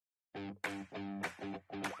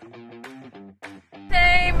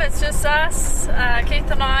Team, it's just us.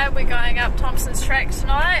 Keith and I, we're going up Thompsons track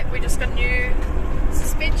tonight. We just got new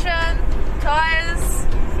suspension, tyres.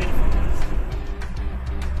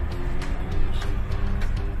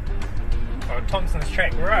 On Thompsons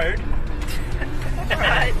track road.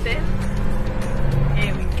 Right then.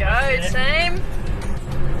 Here we go, team.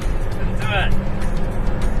 Let's do it.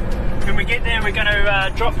 When we get there, we're going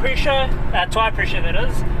to drop pressure, tyre pressure that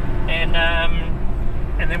is,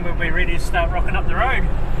 and then we'll be ready to start rocking up the road.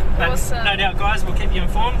 Awesome. No doubt, guys, we'll keep you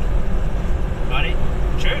informed. Righty,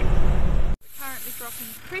 shoot. Currently dropping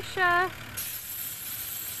pressure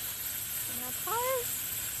in our tyres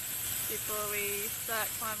before we start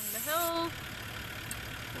climbing the hill.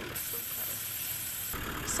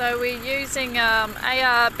 So we're using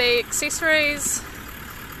ARB accessories.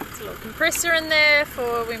 There's a little compressor in there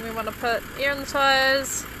for when we want to put air in the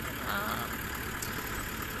tyres.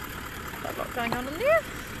 Got a lot going on in there.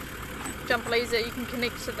 Jump leads that you can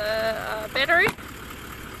connect to the battery.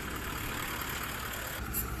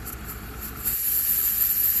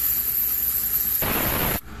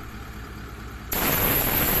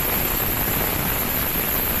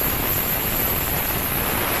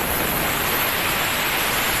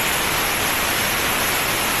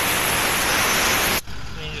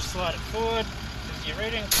 Then you just slide it forward as you're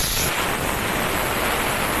reading.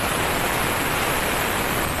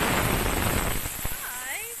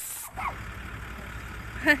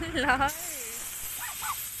 Hello.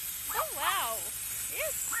 Oh wow.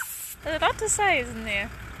 Yes. There's a lot to say, isn't there?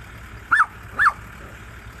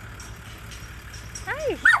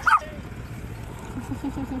 Hey.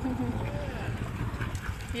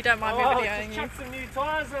 You don't mind me I videoing just you? chucked some new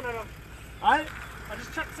tyres on it. I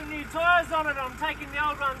just chucked some new tyres on it. I'm taking the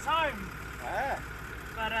old ones home.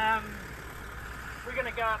 But we're going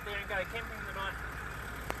to go up there and go camping tonight.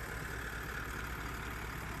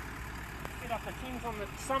 Get up a tent on the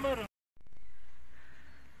summit.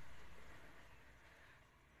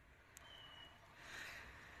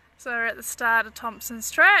 So we're at the start of Thompsons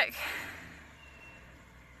track.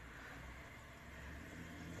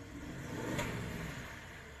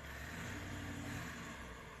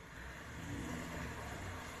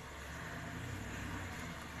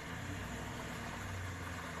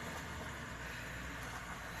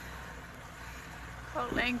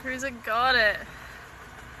 Old Land Cruiser got it.